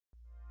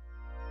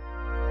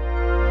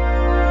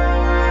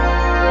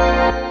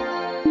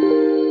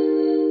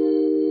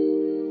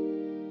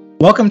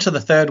Welcome to The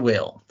Third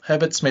Wheel,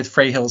 Herbert Smith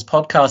Freehill's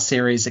podcast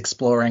series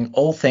exploring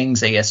all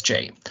things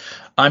ESG.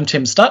 I'm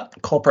Tim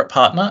Stutt, corporate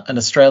partner and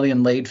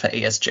Australian lead for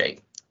ESG.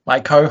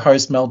 My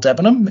co-host Mel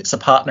Debenham is a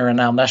partner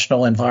in our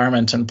National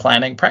Environment and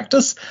Planning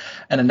practice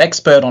and an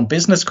expert on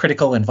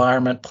business-critical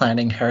environment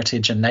planning,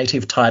 heritage and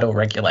native title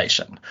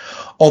regulation.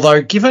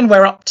 Although given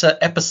we're up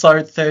to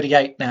episode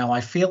 38 now,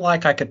 I feel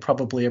like I could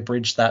probably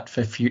abridge that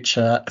for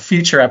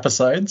future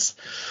episodes.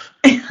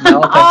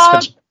 Mel,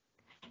 thanks for...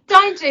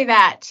 Don't do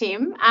that,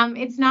 Tim.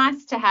 It's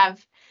nice to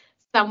have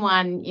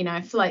someone,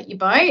 float your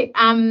boat.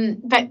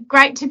 But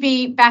great to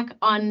be back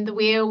on the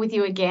wheel with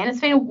you again.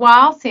 It's been a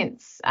while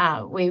since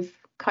we've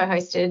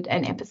co-hosted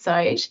an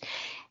episode.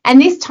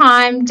 And this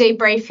time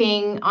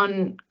debriefing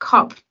on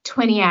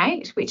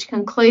COP28, which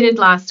concluded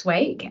last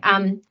week.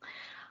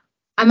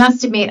 I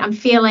must admit I'm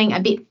feeling a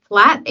bit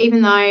flat,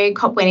 even though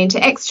COP went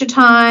into extra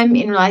time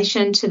in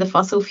relation to the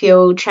fossil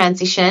fuel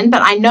transition.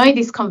 But I know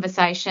this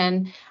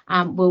conversation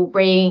will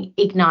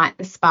reignite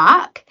the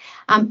spark.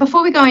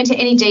 Before we go into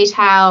any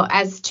detail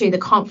as to the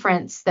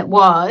conference that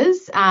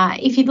was,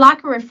 if you'd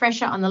like a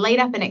refresher on the lead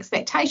up and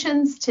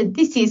expectations to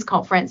this year's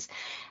conference,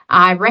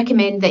 I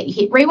recommend that you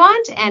hit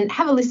rewind and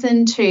have a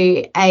listen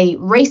to a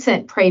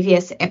recent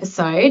previous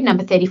episode,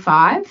 number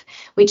 35,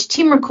 which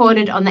Tim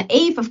recorded on the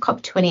eve of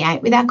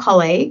COP28 with our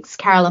colleagues,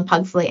 Carolyn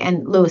Pugsley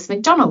and Lewis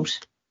McDonald.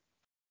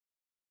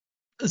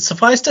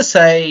 Suffice to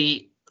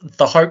say,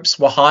 the hopes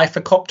were high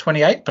for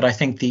COP28, but I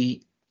think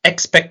the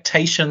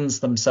expectations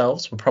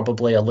themselves were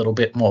probably a little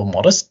bit more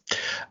modest.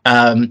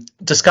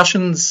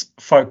 Discussions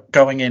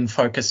going in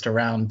focused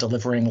around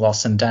delivering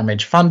loss and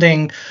damage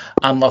funding,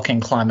 unlocking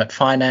climate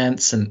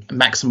finance and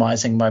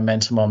maximising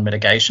momentum on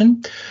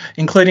mitigation,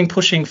 including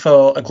pushing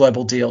for a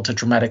global deal to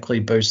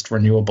dramatically boost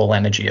renewable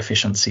energy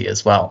efficiency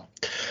as well.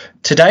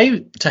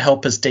 Today, to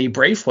help us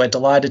debrief, we're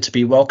delighted to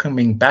be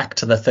welcoming back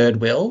to the third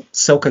wheel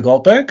Silke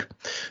Goldberg.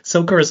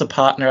 Silke is a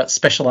partner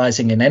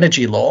specialising in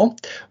energy law,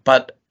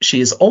 but she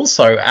is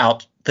also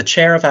the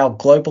chair of our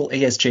global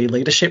ESG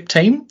leadership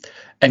team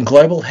and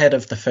global head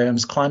of the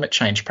firm's climate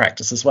change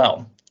practice as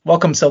well.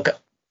 Welcome, Silke.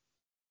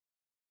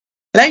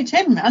 Hello,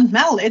 Tim and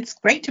Mel. It's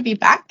great to be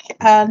back,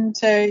 and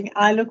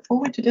I look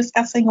forward to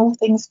discussing all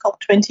things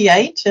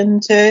COP28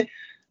 and,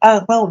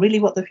 really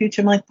what the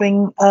future might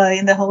bring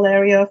in the whole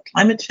area of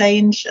climate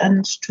change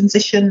and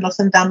transition, loss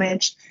and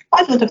damage.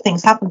 Quite a lot of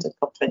things happened at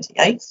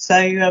COP28, so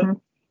I'm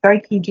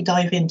very keen to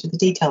dive into the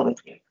detail with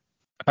you.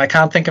 I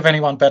can't think of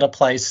anyone better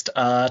placed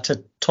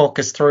to talk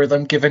us through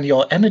them, given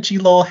your energy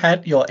law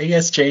hat, your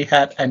ESG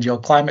hat, and your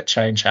climate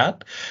change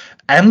hat,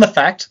 and the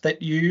fact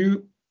that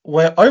you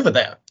were over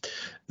there.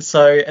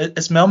 So,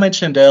 as Mel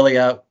mentioned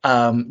earlier,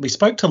 we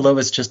spoke to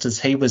Lewis just as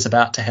he was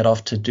about to head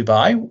off to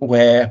Dubai,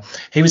 where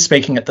he was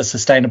speaking at the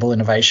Sustainable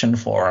Innovation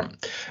Forum.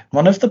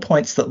 One of the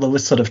points that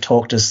Lewis sort of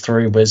talked us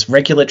through was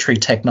regulatory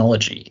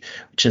technology,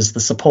 which is the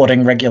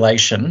supporting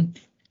regulation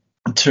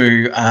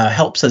to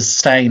help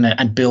sustain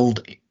and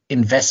build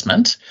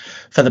investment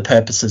for the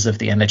purposes of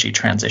the energy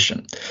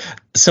transition.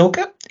 Silke,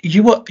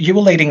 you were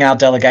leading our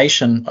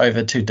delegation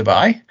over to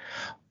Dubai.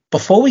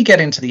 Before we get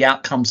into the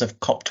outcomes of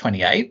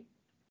COP28,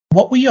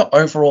 what were your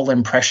overall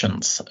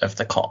impressions of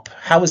the COP?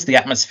 How was the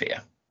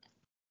atmosphere?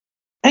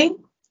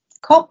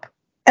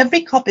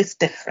 Every COP is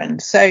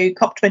different. So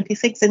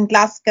COP26 in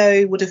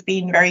Glasgow would have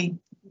been very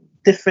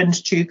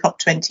different to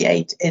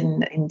COP28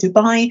 in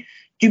Dubai.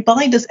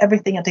 Dubai does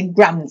everything at a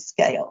grand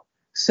scale.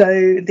 So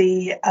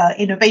the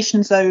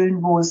innovation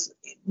zone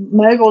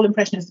my overall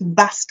impression is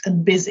vast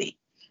and busy.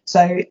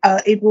 So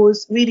it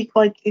was really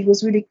quite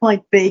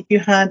big. You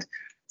had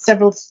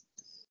several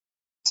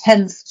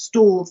tens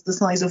stalls the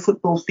size of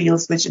football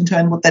fields, which in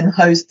turn would then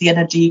host the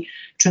energy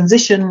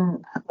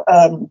transition,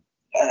 sort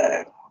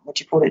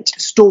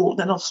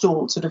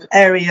of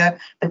area,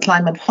 the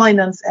climate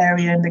finance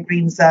area in the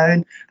green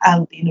zone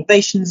and the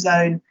innovation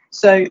zone.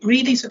 So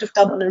really sort of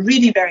done on a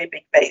really very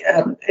big way,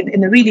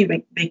 in a really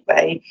big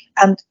way.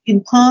 And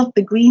in part,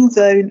 the green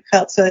zone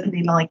felt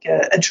certainly like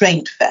a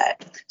trade fair.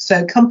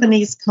 So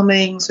companies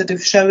coming, sort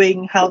of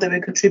showing how they were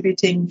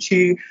contributing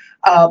to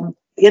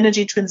the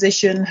energy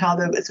transition, how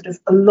there were sort of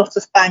a lot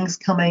of banks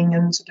coming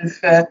and sort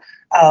of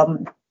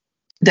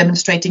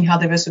demonstrating how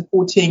they were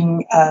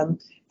supporting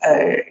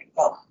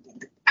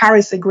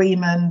Paris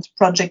Agreement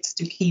projects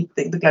to keep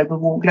the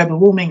global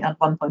warming at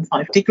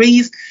 1.5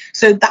 degrees.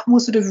 So that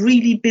was sort of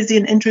really busy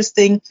and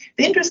interesting.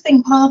 The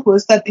interesting part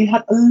was that we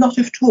had a lot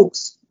of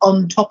talks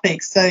on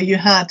topics. So you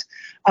had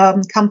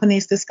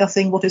companies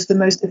discussing what is the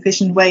most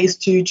efficient ways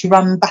to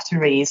run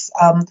batteries,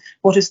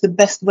 what is the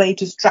best way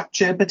to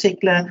structure a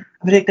particular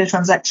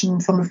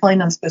transaction from a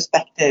finance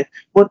perspective,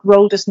 what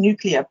role does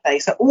nuclear play.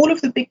 So all of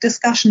the big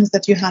discussions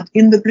that you had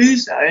in the blue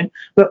zone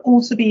were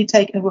also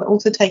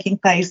taking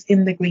place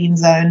in the green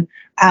zone,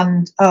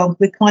 and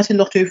with quite a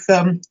lot of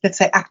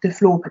active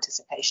floor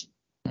participation.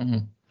 Mm-hmm.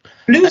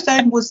 Blue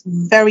zone was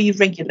very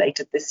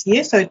regulated this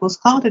year, so it was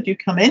harder to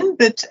come in,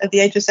 but the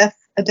HSF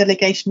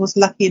delegation was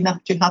lucky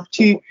enough to have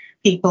 2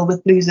 people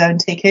with blue zone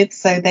tickets,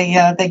 so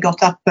they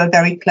got up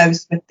very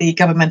close with the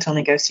governmental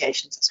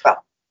negotiations as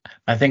well.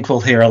 I think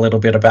we'll hear a little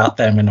bit about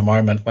them in a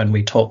moment when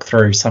we talk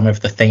through some of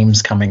the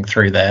themes coming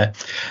through there.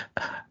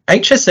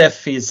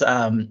 HSF is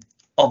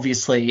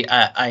obviously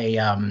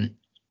a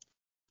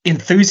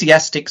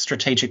enthusiastic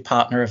strategic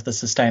partner of the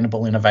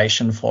Sustainable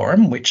Innovation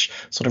Forum, which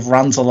sort of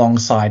runs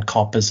alongside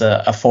COP as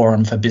a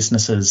forum for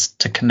businesses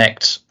to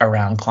connect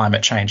around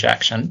climate change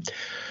action.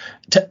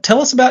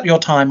 Tell us about your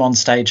time on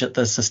stage at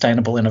the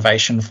Sustainable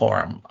Innovation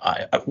Forum,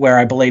 where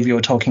I believe you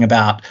were talking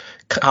about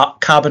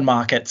carbon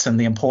markets and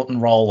the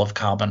important role of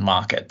carbon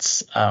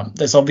markets.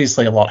 There's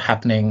obviously a lot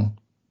happening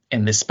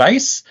in this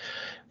space,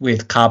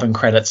 with carbon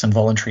credits and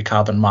voluntary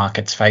carbon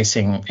markets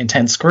facing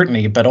intense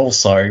scrutiny, but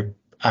also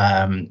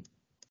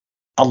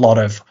a lot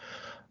of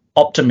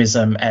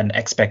optimism and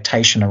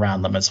expectation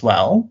around them as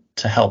well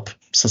to help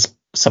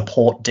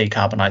support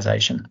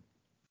decarbonisation.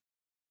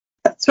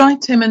 That's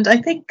right, Tim. And I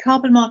think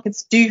carbon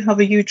markets do have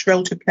a huge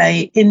role to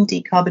play in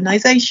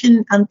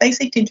decarbonisation and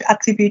basically into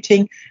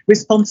attributing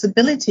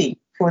responsibility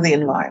for the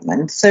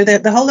environment. So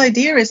the whole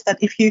idea is that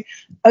if you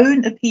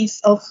own a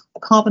piece of a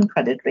carbon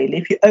credit, really,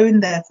 if you own,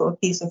 therefore, a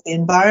piece of the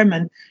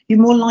environment, you're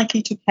more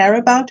likely to care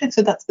about it.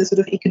 So that's the sort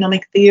of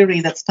economic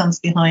theory that stands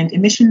behind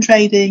emission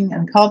trading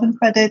and carbon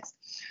credits.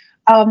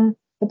 The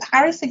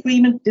Paris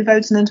Agreement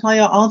devotes an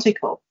entire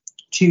article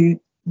to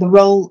the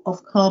role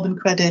of carbon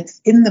credits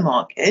in the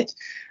market,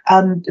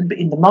 and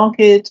in the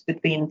market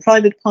between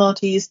private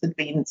parties,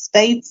 between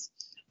states.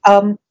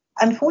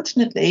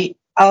 Unfortunately,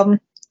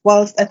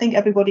 whilst I think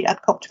everybody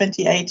at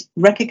COP28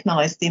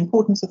 recognised the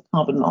importance of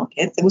carbon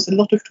markets, there was a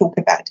lot of talk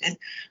about it.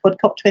 What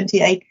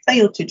COP28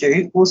 failed to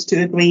do was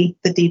to agree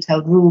the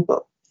detailed rule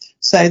book.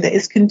 So there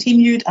is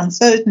continued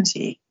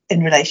uncertainty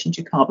in relation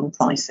to carbon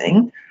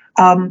pricing,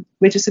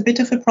 which is a bit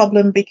of a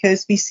problem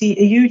because we see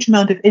a huge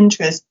amount of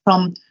interest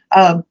from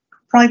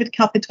private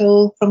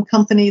capital, from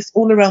companies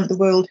all around the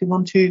world who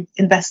want to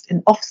invest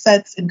in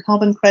offsets, in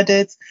carbon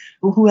credits,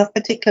 or who have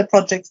particular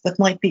projects that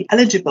might be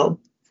eligible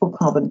for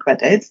carbon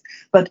credits.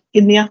 But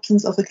in the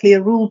absence of a clear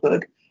rule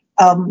book,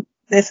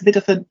 there's a bit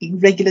of a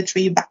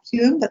regulatory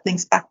vacuum that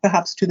links back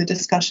perhaps to the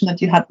discussion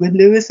that you had with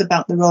Lewis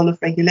about the role of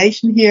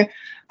regulation here.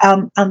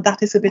 And that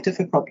is a bit of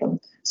a problem.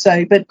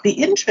 So, but the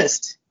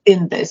interest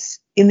in this,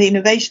 in the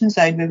innovation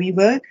zone where we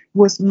were,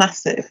 was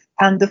massive.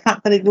 And the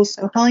fact that it was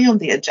so high on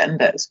the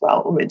agenda as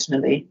well,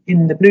 originally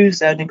in the blue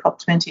zone in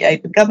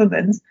COP28 with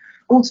governments,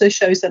 also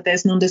shows that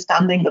there's an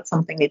understanding that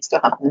something needs to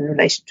happen in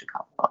relation to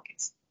carbon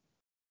markets.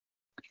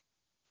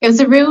 It was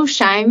a real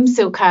shame,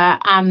 Silke,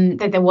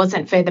 that there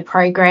wasn't further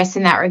progress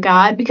in that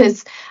regard,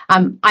 because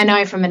I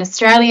know from an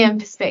Australian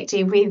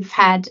perspective, we've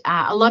had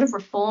a lot of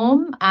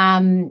reform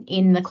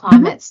in the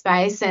climate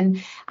space,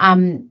 and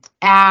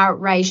our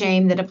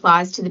regime that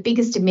applies to the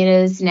biggest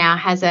emitters now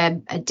has a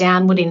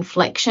downward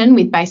inflection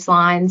with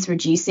baselines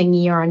reducing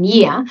year on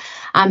year.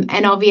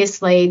 And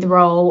obviously the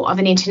role of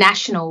an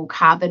international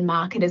carbon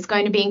market is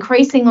going to be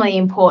increasingly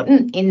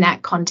important in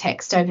that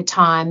context over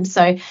time.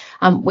 So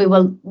we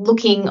were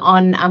looking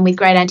on with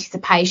great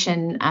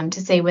anticipation to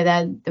see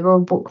whether the rule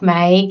book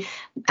may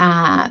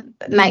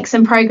make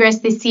some progress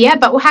this year,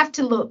 but we'll have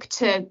to look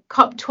to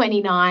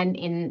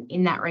COP29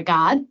 in that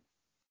regard.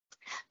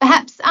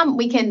 Perhaps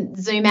we can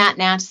zoom out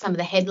now to some of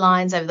the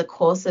headlines over the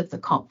course of the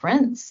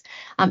conference.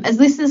 As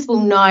listeners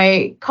will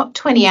know,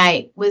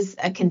 COP28 was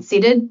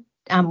considered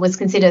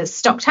a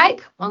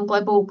stocktake on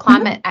global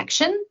climate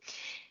action.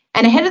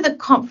 And ahead of the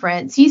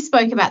conference, you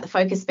spoke about the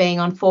focus being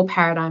on 4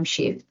 paradigm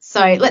shifts. So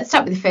let's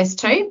start with the first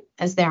 2,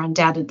 as they're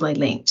undoubtedly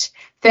linked.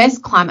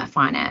 First, climate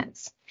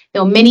finance.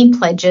 There were many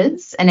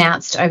pledges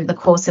announced over the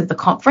course of the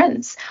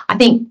conference, I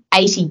think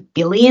 80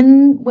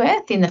 billion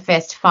worth in the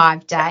first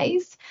 5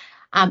 days.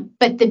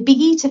 But the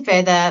biggie to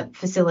further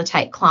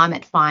facilitate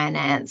climate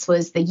finance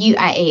was the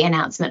UAE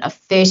announcement of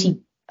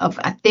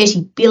a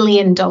 $30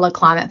 billion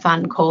climate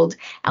fund called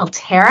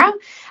Altera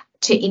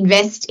to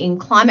invest in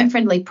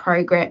climate-friendly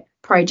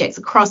projects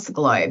across the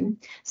globe.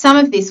 Some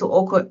of this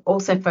will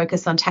also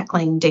focus on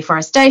tackling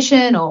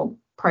deforestation or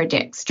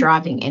projects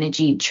driving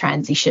energy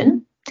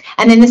transition.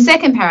 And then the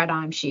second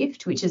paradigm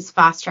shift, which is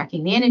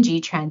fast-tracking the energy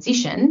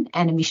transition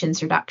and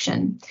emissions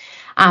reduction.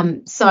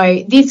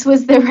 So this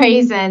was the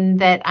reason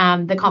that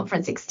the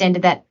conference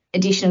extended that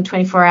additional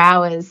 24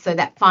 hours, so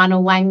that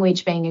final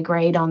language being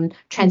agreed on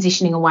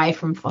transitioning away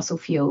from fossil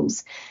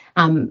fuels,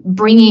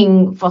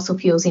 bringing fossil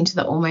fuels into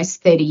the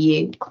almost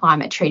 30-year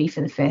climate treaty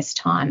for the first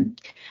time.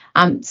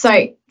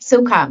 So,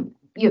 Silke,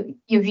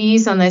 your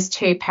views on those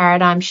 2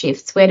 paradigm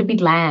shifts, where did we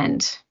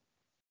land?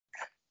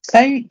 So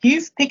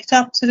you've picked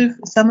up sort of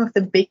some of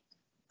the big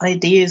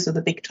ideas or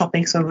the big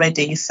topics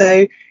already.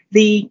 So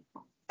the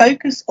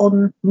focus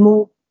on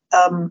more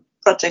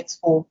projects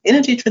for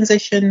energy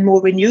transition,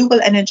 more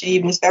renewable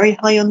energy was very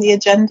high on the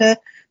agenda.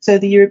 So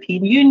the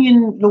European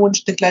Union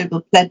launched the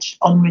Global Pledge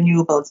on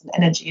Renewables and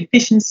Energy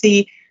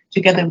Efficiency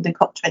together with the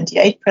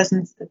COP28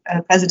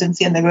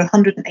 presidency, and there were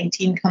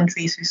 118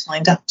 countries who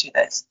signed up to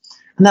this.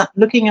 And that,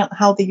 looking at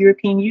how the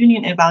European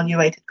Union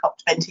evaluated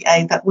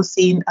COP28, that was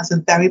seen as a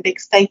very big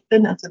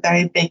statement, as a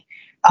very big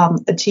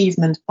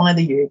achievement by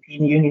the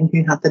European Union,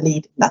 who had the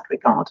lead in that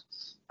regard.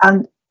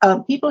 And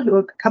people who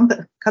are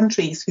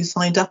countries who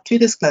signed up to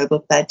this global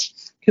pledge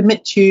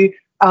commit to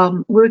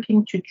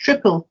working to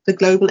triple the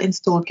global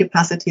installed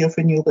capacity of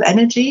renewable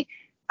energy,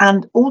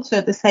 and also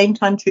at the same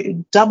time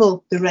to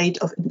double the rate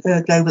of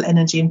global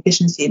energy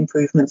efficiency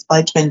improvements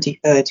by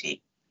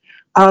 2030.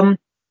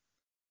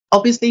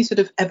 Obviously, sort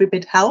of every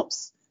bit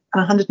helps.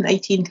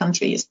 118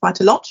 countries is quite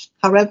a lot.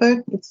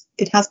 However,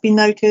 it has been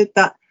noted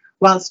that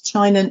whilst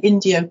China and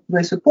India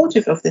were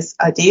supportive of this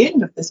idea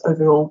and of this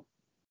overall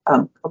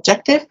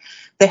objective,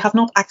 they have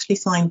not actually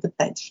signed the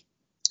pledge.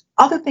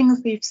 Other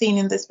things we've seen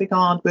in this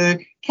regard were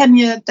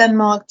Kenya,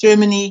 Denmark,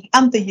 Germany,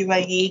 and the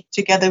UAE,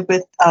 together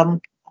with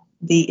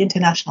the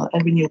International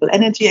Renewable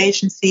Energy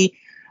Agency,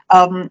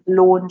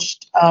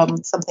 launched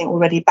something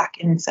already back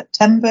in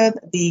September,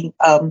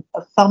 a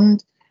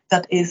fund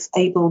that is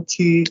able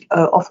to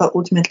offer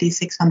ultimately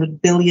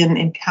 600 billion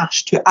in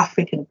cash to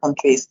African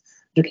countries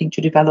looking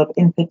to develop,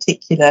 in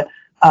particular,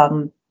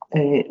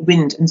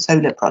 wind and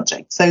solar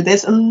projects. So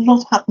there's a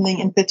lot happening,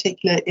 in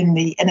particular, in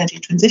the energy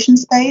transition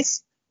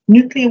space.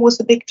 Nuclear was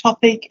a big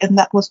topic, and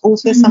that was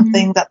also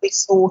something that we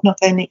saw not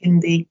only in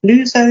the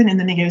blue zone in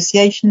the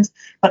negotiations,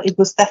 but it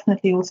was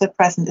definitely also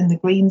present in the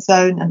green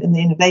zone and in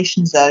the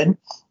innovation zone,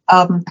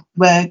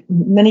 where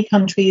many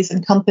countries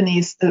and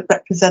companies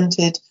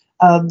represented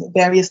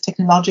various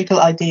technological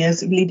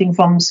ideas, leading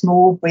from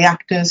small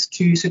reactors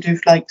to sort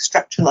of like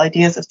structural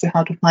ideas as to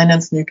how to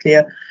finance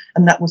nuclear.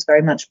 And that was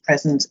very much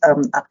present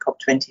at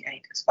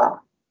COP28 as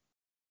well.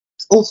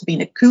 There's also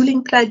been a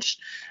cooling pledge,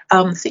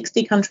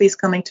 60 countries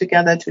coming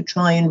together to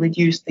try and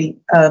reduce the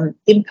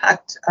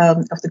impact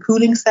of the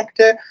cooling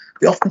sector.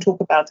 We often talk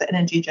about the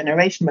energy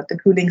generation, but the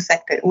cooling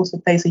sector also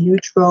plays a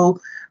huge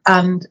role.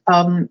 And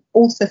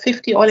also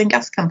 50 oil and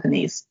gas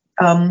companies,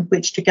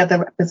 which together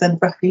represent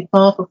roughly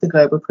half of the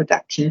global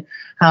production,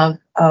 have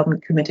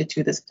committed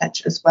to this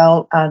pledge as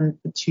well, and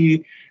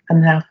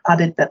have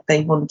added that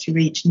they want to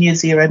reach near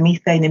zero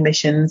methane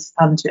emissions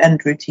and to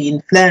end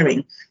routine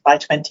flaring by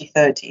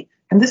 2030.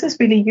 And this is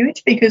really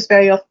huge because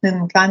very often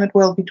in the climate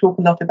world we talk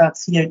a lot about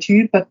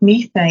CO2, but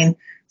methane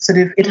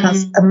it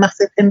has a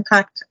massive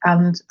impact,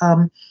 and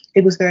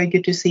it was very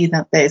good to see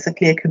that there is a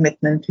clear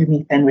commitment to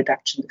methane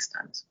reduction this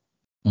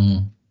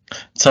time.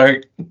 So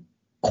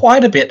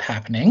quite a bit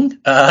happening.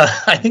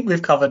 I think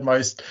we've covered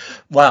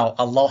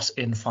a lot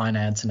in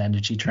finance and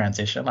energy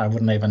transition. I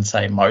wouldn't even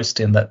say most,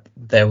 in that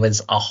there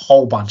was a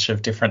whole bunch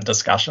of different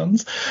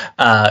discussions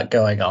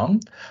going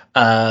on.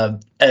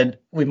 And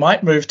we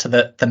might move to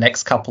the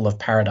next couple of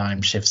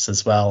paradigm shifts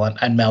as well.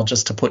 And Mel,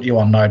 just to put you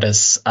on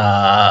notice,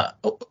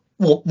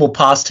 we'll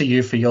pass to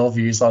you for your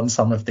views on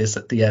some of this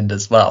at the end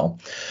as well.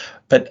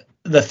 But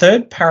the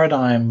third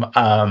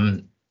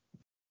paradigm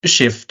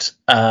shift,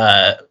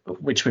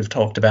 which we've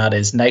talked about,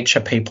 is nature,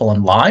 people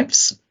and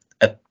lives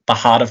at the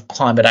heart of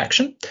climate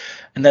action.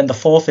 And then the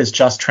fourth is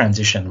just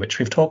transition, which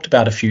we've talked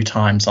about a few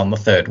times on the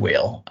third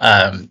wheel.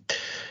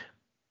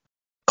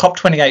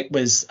 COP28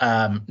 was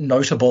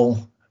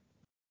notable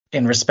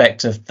in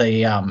respect of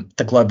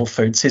the Global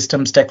Food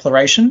Systems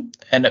Declaration,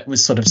 and it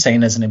was sort of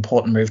seen as an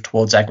important move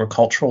towards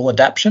agricultural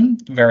adaptation,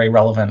 very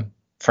relevant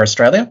for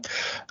Australia.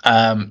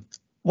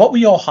 What were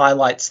your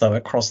highlights, though,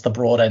 across the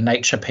broader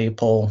nature,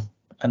 people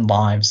and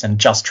lives and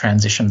just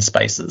transition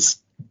spaces?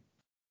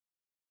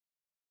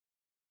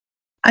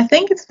 I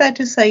think it's fair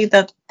to say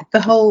that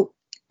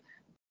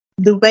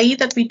the way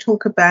that we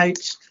talk about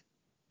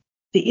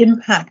the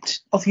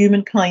impact of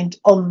humankind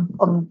on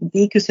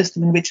the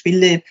ecosystem in which we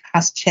live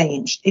has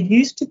changed. It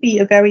used to be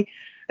a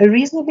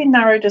reasonably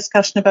narrow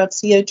discussion about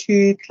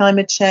CO2,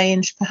 climate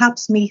change,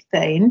 perhaps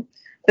methane.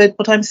 But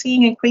what I'm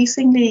seeing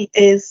increasingly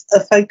is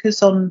a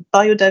focus on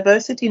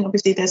biodiversity. And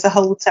obviously there's a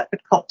whole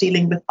separate COP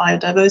dealing with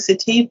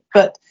biodiversity,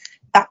 but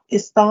that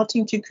is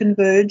starting to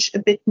converge a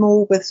bit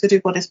more with sort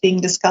of what is being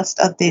discussed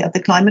at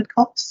the climate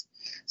COPs.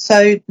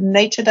 So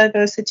nature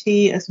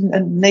diversity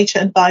and nature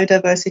and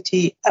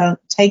biodiversity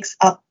takes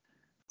up,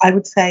 I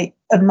would say,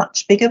 a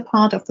much bigger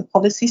part of the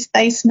policy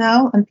space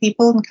now, and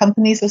people and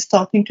companies are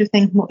starting to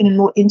think in a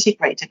more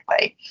integrated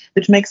way,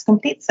 which makes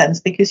complete sense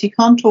because you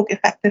can't talk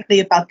effectively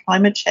about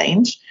climate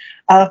change,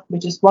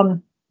 which is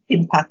one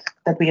impact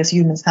that we as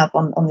humans have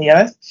on the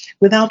earth,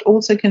 without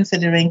also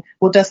considering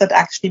what does that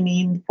actually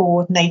mean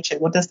for nature,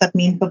 what does that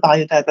mean for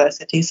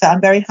biodiversity. So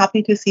I'm very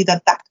happy to see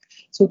that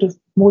sort of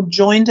more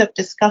joined up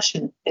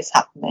discussion is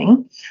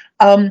happening.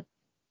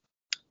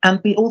 And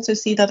we also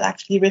see that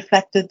actually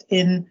reflected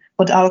in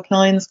what our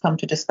clients come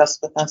to discuss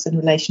with us in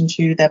relation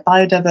to their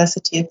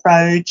biodiversity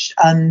approach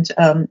and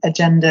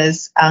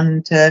agendas,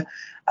 and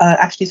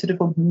actually sort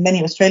of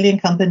many Australian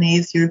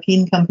companies,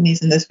 European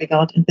companies in this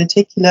regard in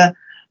particular.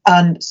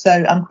 And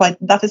so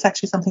that is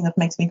actually something that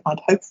makes me quite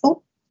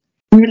hopeful.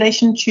 In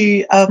relation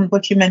to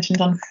what you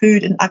mentioned on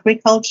food and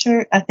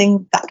agriculture, I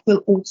think that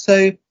will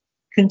also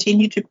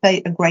continue to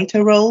play a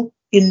greater role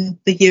in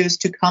the years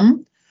to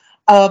come.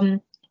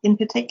 In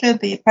particular,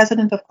 the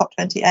president of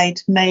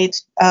COP28 made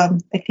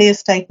a clear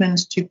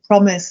statement to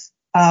promise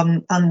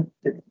and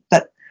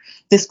that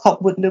this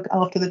COP would look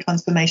after the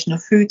transformation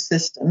of food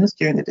systems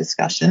during the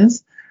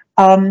discussions.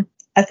 I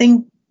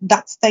think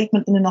that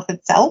statement in and of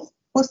itself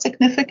was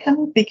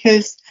significant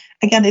because,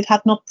 again, it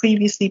had not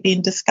previously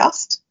been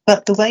discussed,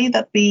 but the way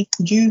that we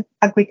do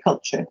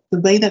agriculture, the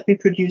way that we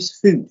produce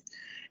food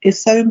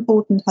is so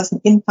important, has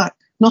an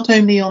impact not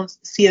only on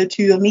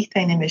CO2 or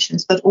methane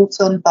emissions, but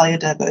also on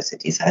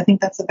biodiversity. So I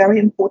think that's a very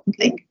important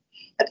link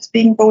that is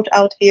being brought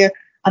out here.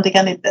 And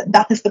again,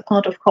 that is the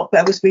part of COP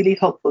where I was really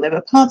hopeful. There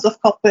were parts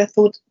of COP where I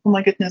thought, oh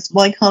my goodness,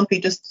 why can't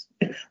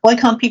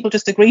people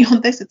just agree on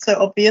this? It's so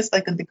obvious,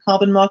 like in the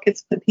carbon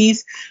markets for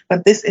peace.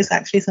 But this is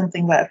actually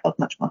something where I felt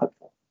much more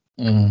hopeful.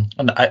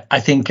 And I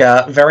think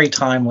very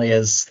timely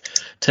as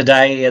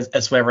today,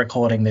 as we're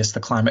recording this, the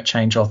Climate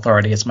Change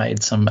Authority has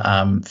made some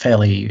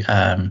fairly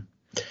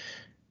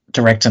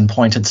direct and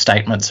pointed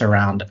statements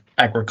around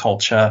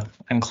agriculture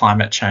and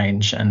climate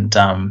change, and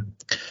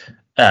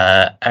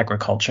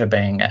agriculture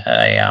being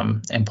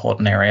a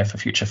important area for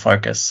future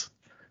focus.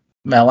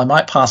 Mel, I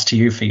might pass to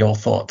you for your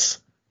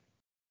thoughts.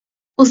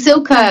 Well,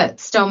 Silke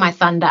stole my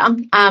thunder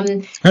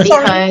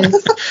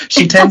because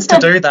she tends to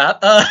do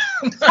that.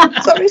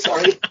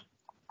 Sorry.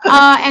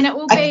 And it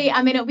will be,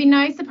 it'll be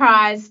no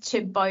surprise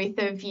to both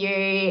of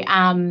you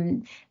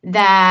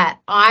that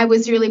I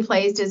was really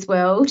pleased as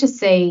well to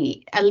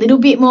see a little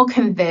bit more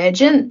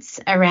convergence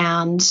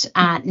around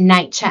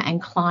nature and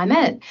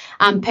climate.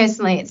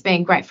 Personally, it's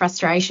been great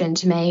frustration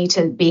to me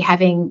to be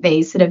having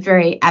these sort of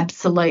very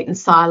absolute and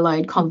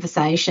siloed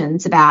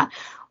conversations about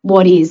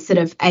what is sort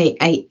of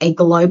a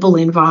global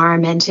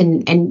environment,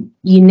 and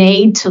you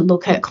need to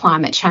look at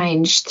climate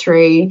change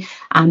through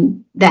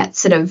that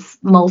sort of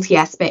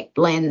multi-aspect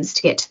lens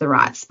to get to the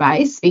right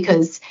space,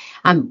 because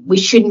we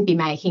shouldn't be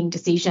making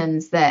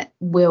decisions that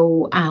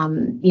will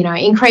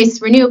increase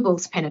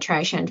renewables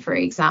penetration, for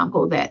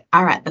example, that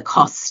are at the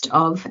cost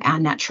of our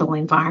natural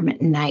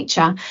environment and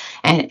nature,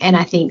 and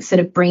I think sort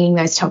of bringing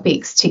those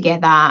topics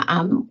together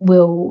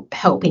will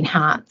help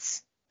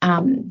enhance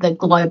the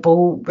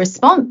global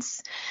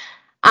response.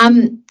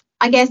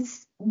 I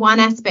guess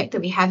one aspect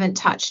that we haven't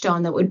touched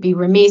on that would be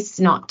remiss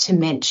not to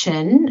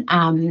mention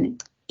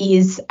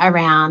is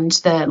around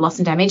the Loss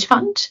and Damage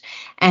Fund,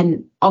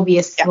 and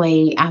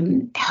obviously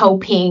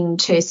helping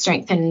to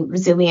strengthen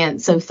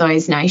resilience of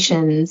those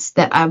nations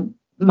that are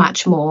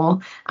much more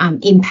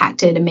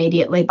impacted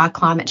immediately by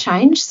climate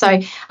change.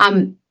 So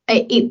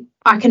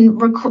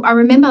I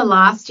remember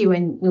last year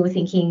when we were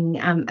thinking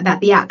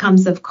about the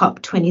outcomes of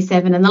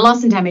COP27, and the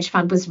Loss and Damage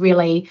Fund was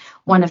really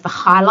one of the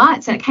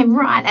highlights, and it came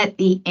right at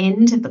the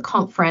end of the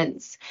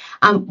conference.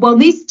 Well,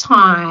 this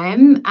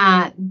time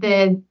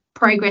the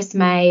progress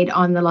made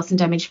on the Loss and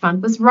Damage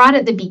Fund was right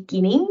at the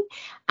beginning,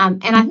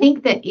 and I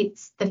think that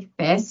it's the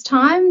first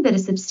time that a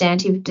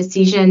substantive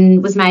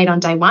decision was made on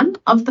day one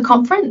of the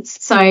conference.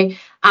 So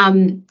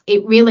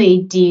it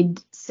really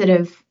did sort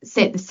of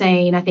set the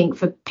scene, I think,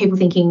 for people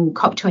thinking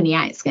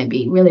COP28 is going to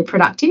be really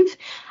productive.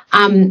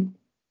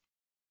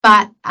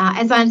 But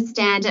as I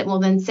understand it, more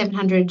than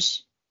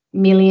 $700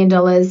 million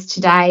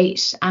to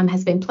date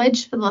has been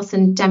pledged for the Loss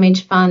and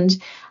Damage Fund.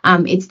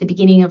 It's the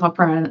beginning of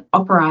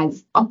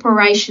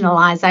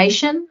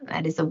operationalisation.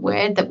 That is a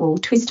word that will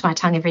twist my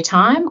tongue every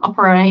time.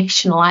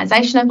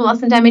 Operationalisation of the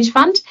Loss and Damage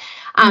Fund.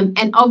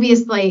 And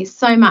obviously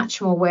so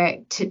much more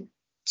work to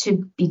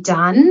be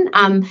done,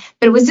 but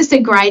it was just a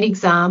great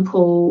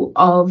example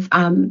of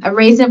a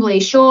reasonably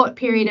short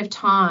period of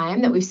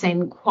time that we've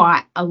seen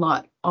quite a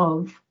lot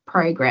of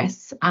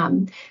progress.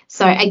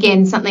 So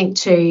again, something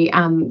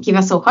to give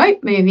us all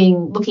hope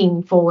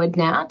looking forward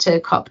now to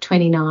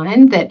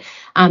COP29,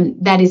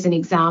 that is an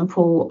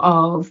example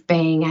of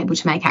being able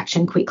to make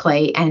action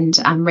quickly and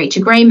reach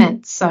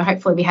agreement. So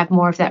hopefully we have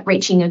more of that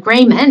reaching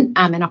agreement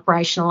and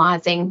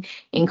operationalising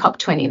in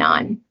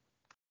COP29.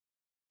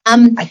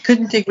 I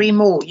couldn't agree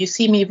more. You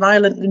see me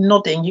violently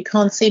nodding. You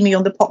can't see me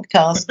on the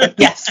podcast, but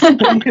yes, in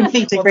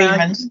complete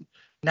agreement.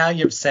 Now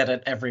you've said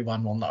it,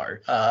 everyone will know.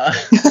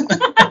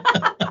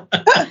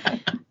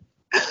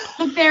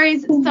 Look, there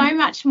is so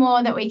much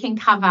more that we can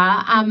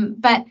cover,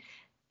 but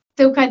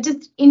Silke,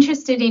 just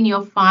interested in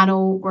your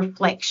final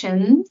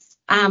reflections,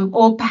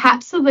 or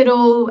perhaps a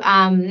little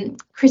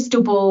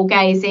crystal ball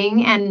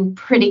gazing and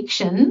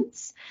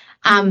predictions,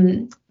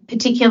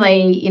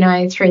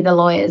 particularly, through the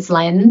lawyer's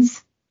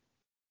lens.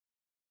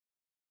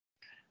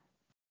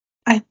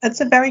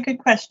 That's a very good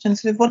question.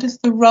 Sort of, what is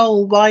the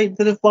role? Why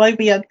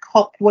we at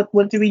COP?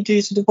 What do we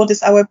do? Sort of, what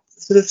is our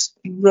sort of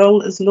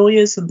role as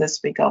lawyers in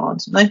this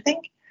regard? And I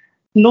think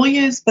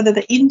lawyers, whether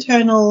the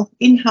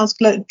in-house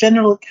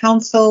general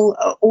counsel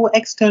or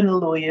external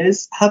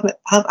lawyers, have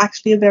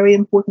actually a very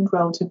important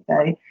role to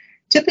play.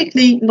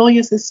 Typically,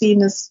 lawyers are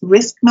seen as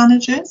risk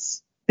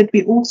managers, but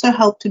we also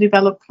help to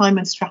develop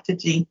climate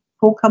strategy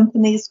for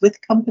companies,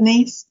 with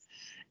companies,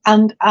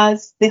 and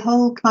as the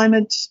whole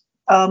climate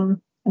and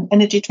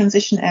energy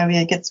transition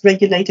area gets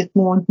regulated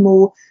more and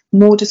more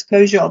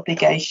disclosure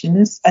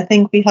obligations, I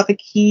think we have a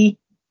key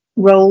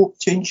role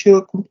to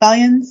ensure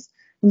compliance,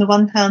 on the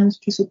one hand,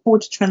 to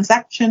support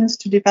transactions,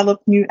 to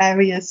develop new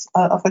areas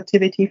of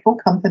activity for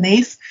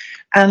companies,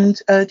 and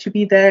to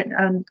be there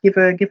and give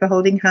a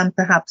holding hand,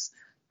 perhaps,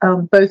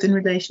 both in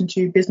relation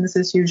to business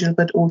as usual,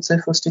 but also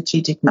for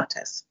strategic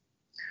matters.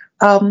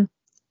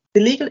 The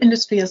legal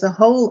industry as a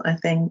whole, I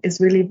think,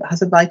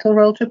 has a vital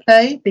role to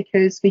play,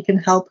 because we can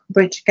help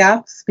bridge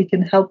gaps, we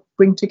can help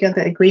bring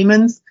together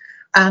agreements,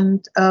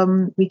 and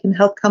we can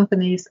help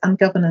companies and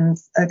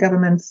governments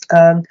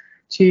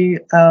to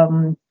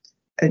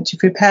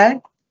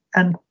prepare.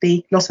 And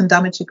the loss and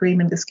damage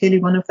agreement is clearly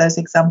one of those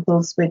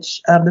examples,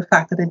 which the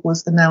fact that it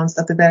was announced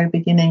at the very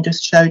beginning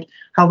just showed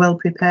how well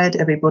prepared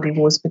everybody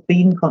was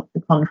between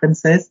the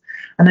conferences.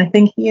 And I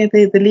think here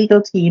the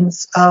legal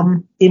teams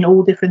in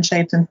all different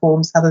shapes and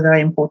forms have a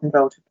very important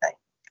role to play.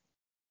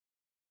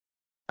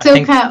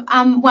 Silke,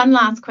 one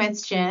last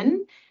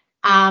question,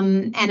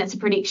 and it's a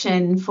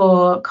prediction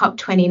for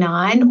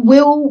COP29.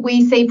 Will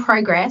we see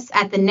progress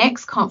at the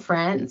next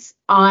conference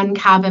on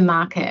carbon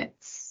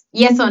markets?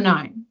 Yes or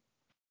no?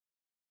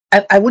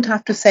 I would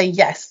have to say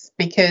yes,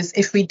 because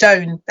if we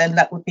don't, then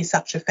that would be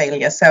such a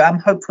failure. So I'm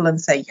hopeful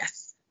and say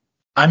yes.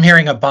 I'm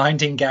hearing a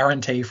binding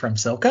guarantee from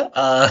Silke.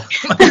 Now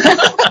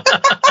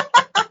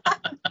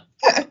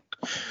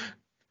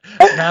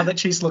that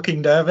she's looking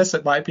nervous,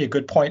 it might be a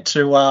good point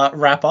to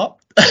wrap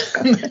up.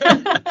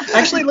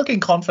 Actually looking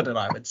confident,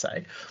 I would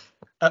say.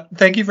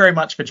 Thank you very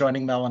much for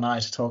joining Mel and I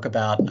to talk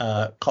about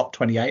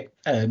COP28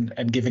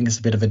 and giving us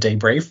a bit of a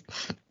debrief.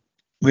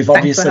 We've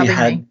obviously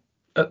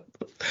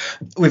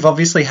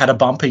had a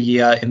bumper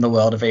year in the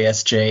world of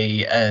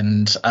ESG,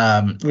 and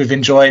we've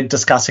enjoyed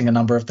discussing a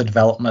number of the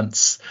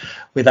developments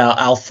with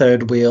our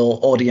third wheel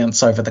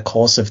audience over the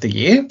course of the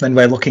year. And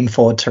we're looking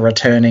forward to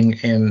returning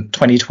in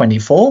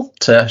 2024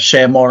 to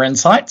share more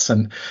insights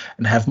and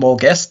have more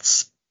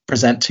guests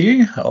present to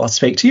you or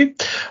speak to you.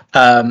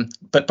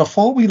 But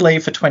before we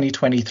leave for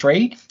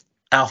 2023,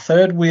 our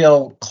third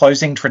wheel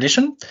closing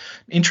tradition.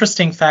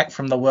 Interesting fact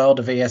from the world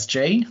of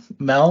ESG.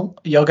 Mel,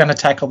 you're going to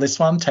tackle this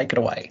one. Take it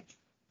away.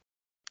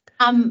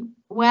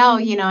 Well,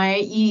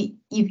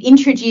 you've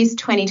introduced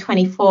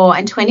 2024,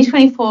 and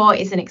 2024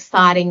 is an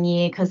exciting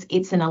year because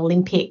it's an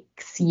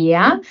Olympics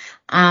year,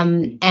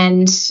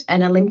 and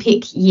an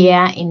Olympic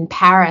year in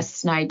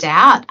Paris, no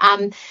doubt.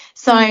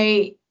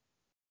 So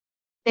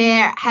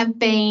there have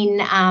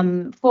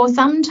been, for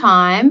some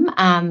time,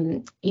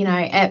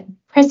 a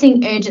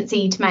pressing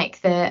urgency to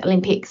make the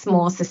Olympics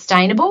more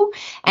sustainable,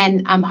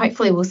 and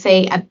hopefully we'll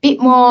see a bit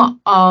more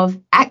of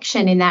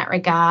action in that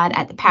regard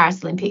at the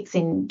Paris Olympics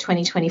in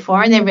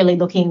 2024, and they're really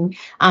looking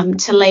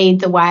to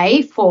lead the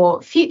way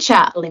for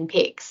future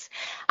Olympics.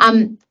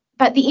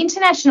 But the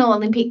International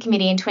Olympic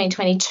Committee in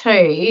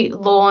 2022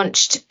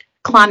 launched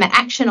Climate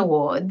Action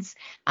Awards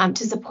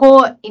to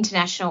support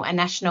international and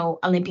national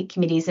Olympic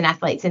committees and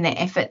athletes in their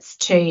efforts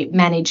to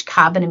manage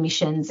carbon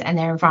emissions and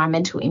their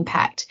environmental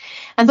impact.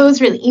 I thought it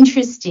was really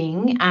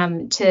interesting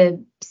to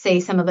see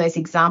some of those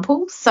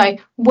examples. So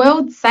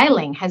World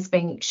Sailing has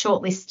been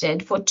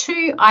shortlisted for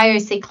 2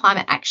 IOC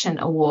Climate Action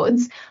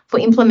Awards for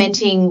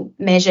implementing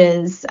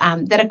measures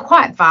that are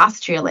quite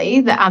vast,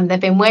 really.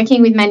 They've been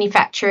working with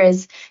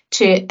manufacturers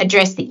to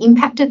address the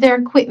impact of their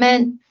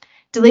equipment,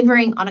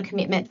 delivering on a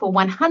commitment for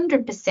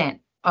 100%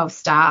 of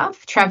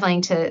staff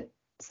travelling to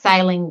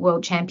sailing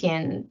world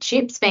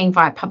championships being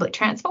via public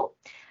transport,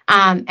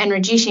 and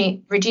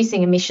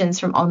reducing emissions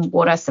from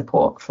on-water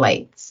support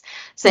fleets.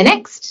 So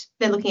next,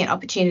 they're looking at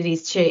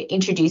opportunities to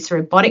introduce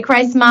robotic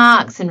race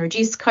marks and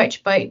reduce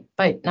coach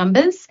boat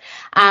numbers.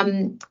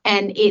 And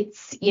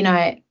it's,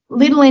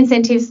 little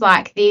incentives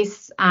like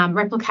this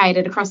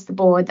replicated across the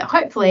board that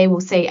hopefully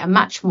will see a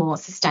much more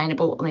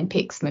sustainable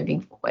Olympics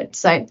moving forward.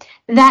 So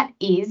that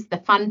is the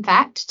fun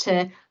fact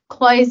to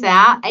close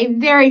out a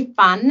very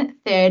fun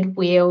third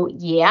wheel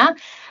year.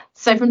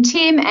 So from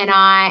Tim and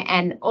I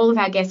and all of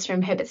our guests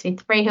from Herbert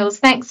Smith Freehills,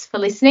 thanks for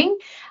listening.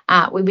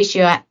 We wish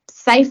you a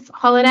safe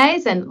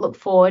holidays and look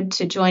forward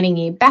to joining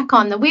you back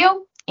on the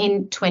wheel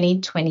in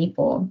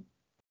 2024.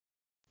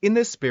 In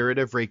the spirit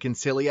of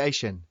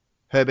reconciliation,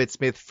 Herbert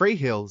Smith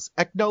Freehills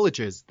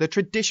acknowledges the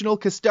traditional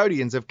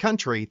custodians of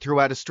country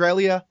throughout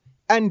Australia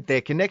and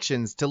their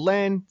connections to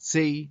land,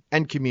 sea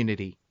and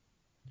community.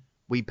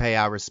 We pay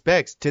our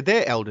respects to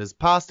their elders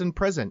past and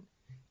present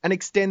and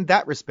extend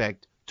that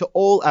respect to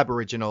all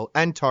Aboriginal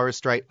and Torres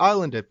Strait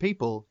Islander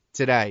people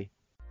today.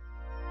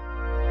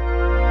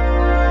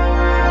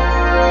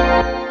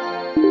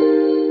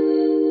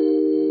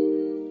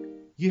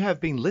 You have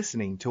been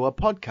listening to a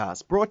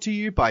podcast brought to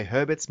you by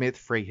Herbert Smith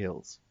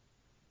Freehills.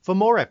 For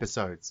more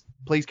episodes,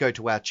 please go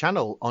to our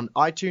channel on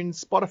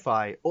iTunes,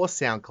 Spotify or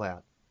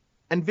SoundCloud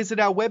and visit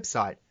our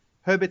website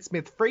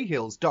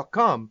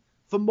herbertsmithfreehills.com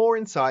for more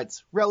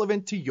insights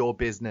relevant to your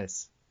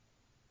business.